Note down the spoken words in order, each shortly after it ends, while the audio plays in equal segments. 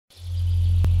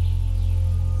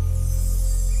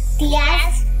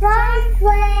DS1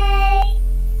 play.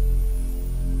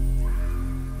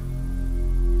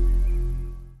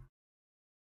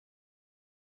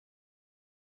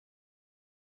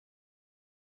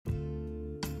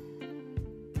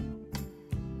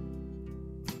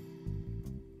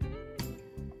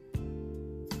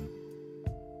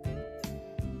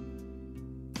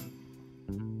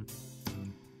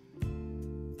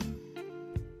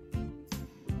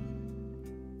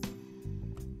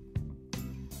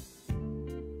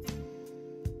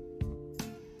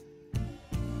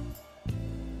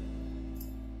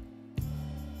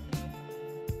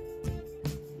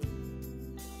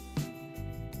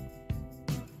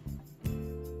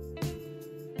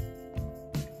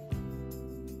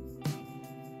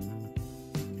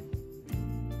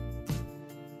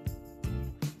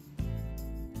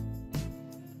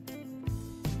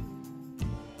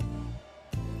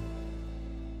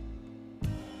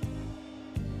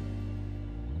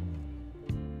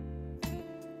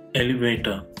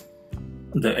 Elevator.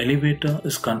 The elevator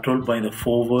is controlled by the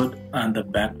forward and the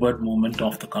backward movement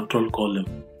of the control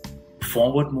column.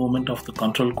 Forward movement of the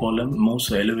control column moves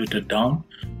the elevator down,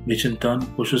 which in turn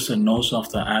pushes the nose of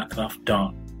the aircraft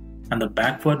down. And the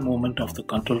backward movement of the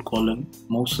control column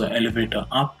moves the elevator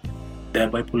up,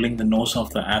 thereby pulling the nose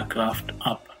of the aircraft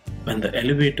up. When the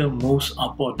elevator moves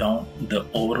up or down, the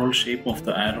overall shape of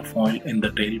the aerofoil in the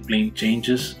tailplane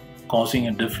changes, causing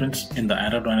a difference in the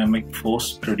aerodynamic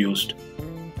force produced.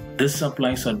 This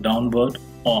applies a downward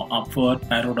or upward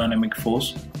aerodynamic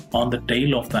force on the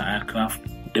tail of the aircraft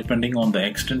depending on the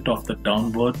extent of the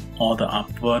downward or the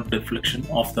upward deflection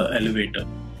of the elevator.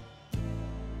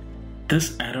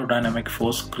 This aerodynamic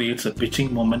force creates a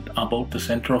pitching moment about the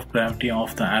center of gravity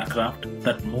of the aircraft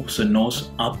that moves the nose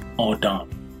up or down.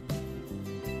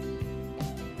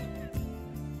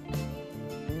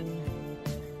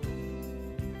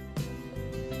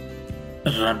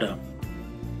 Rudder.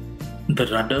 The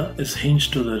rudder is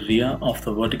hinged to the rear of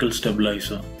the vertical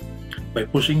stabilizer. By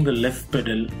pushing the left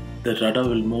pedal, the rudder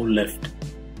will move left.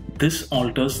 This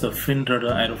alters the fin rudder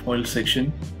aerofoil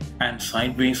section, and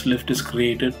sideways lift is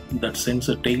created that sends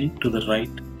the tail to the right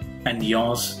and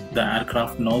yaws the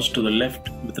aircraft nose to the left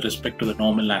with respect to the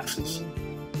normal axis.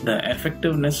 The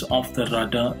effectiveness of the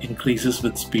rudder increases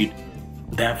with speed.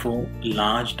 Therefore,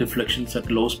 large deflections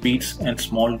at low speeds and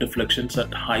small deflections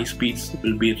at high speeds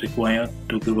will be required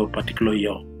to give a particular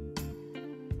yaw.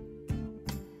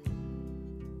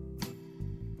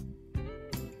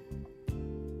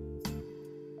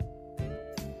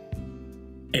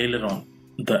 Aileron.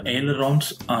 The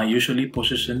ailerons are usually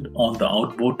positioned on the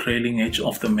outboard trailing edge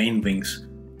of the main wings.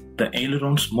 The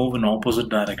ailerons move in opposite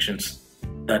directions.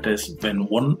 That is, when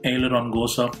one aileron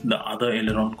goes up, the other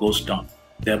aileron goes down,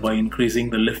 thereby increasing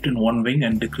the lift in one wing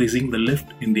and decreasing the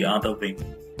lift in the other wing.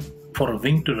 For a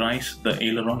wing to rise, the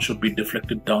aileron should be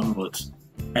deflected downwards,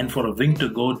 and for a wing to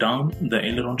go down, the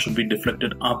aileron should be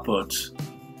deflected upwards.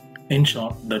 In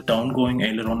short, the downgoing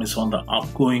aileron is on the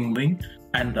upgoing wing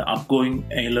and the upgoing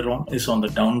aileron is on the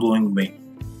downgoing wing.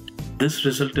 This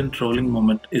resultant rolling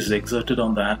moment is exerted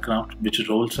on the aircraft, which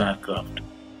rolls the aircraft.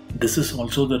 This is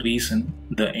also the reason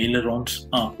the ailerons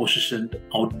are positioned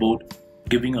outboard,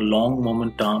 giving a long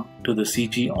moment arm to the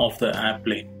CG of the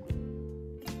airplane.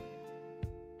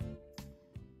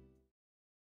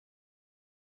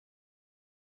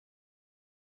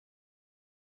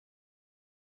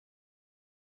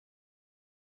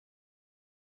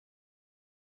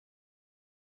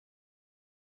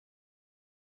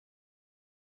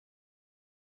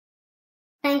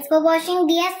 Thanks for watching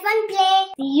DS1 Play.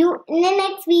 See you in the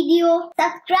next video.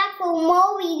 Subscribe for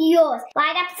more videos.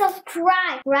 Right up,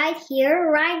 subscribe right here,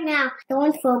 right now.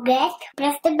 Don't forget,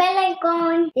 press the bell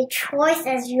icon. The choice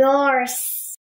is yours.